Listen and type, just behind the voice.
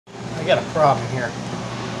got a problem here.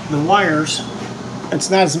 The wires, it's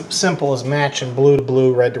not as simple as matching blue to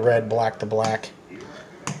blue, red to red, black to black.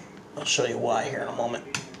 I'll show you why here in a moment.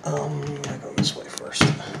 I'm gonna go this way first.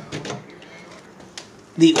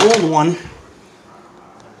 The old one,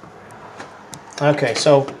 okay,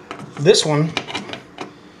 so this one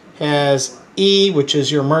has E, which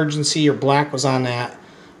is your emergency, your black was on that.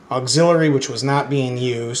 Auxiliary, which was not being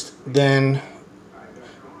used. Then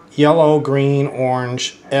yellow, green,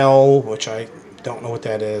 orange, L, which I don't know what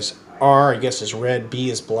that is. R, I guess, is red, B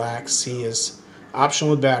is black, C is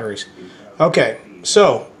optional with batteries. Okay,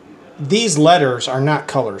 so these letters are not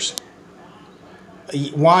colors.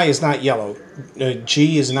 Y is not yellow.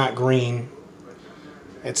 G is not green.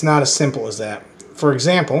 It's not as simple as that. For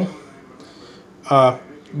example,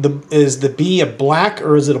 is the B a black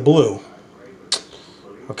or is it a blue?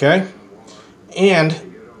 Okay,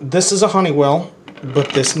 and this is a Honeywell, but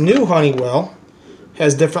this new Honeywell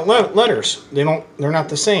has different letters. They're not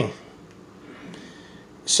the same.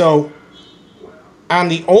 So on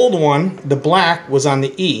the old one, the black was on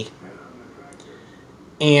the E,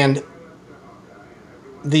 and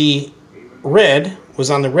the red was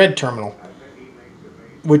on the red terminal,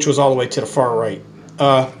 which was all the way to the far right.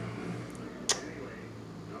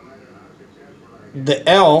 The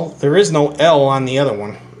L, there is no L on the other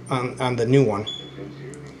one, on the new one.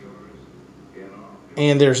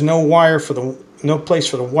 And there's no wire for no place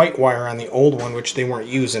for the white wire on the old one, which they weren't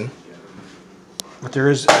using. But there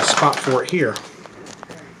is a spot for it here.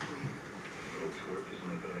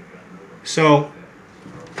 So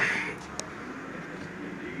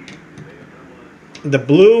the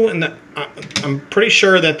blue and the I'm pretty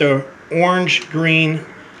sure that the orange, green,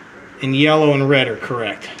 and yellow and red are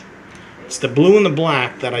correct. It's the blue and the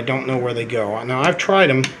black that I don't know where they go. Now I've tried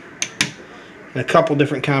them in a couple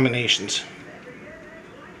different combinations.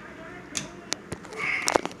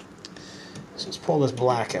 So let's pull this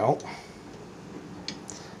black out.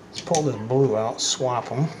 Let's pull this blue out, swap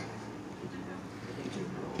them.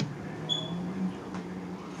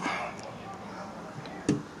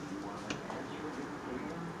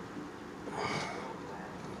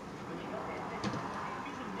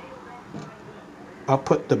 I'll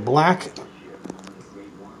put the black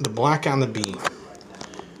on the B,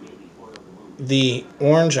 the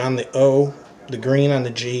orange on the O, the green on the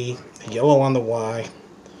G, the yellow on the Y.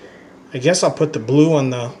 I guess I'll put the blue on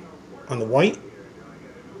the white.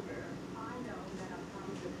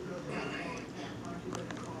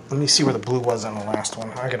 Let me see where the blue was on the last one.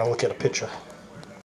 I gotta look at a picture.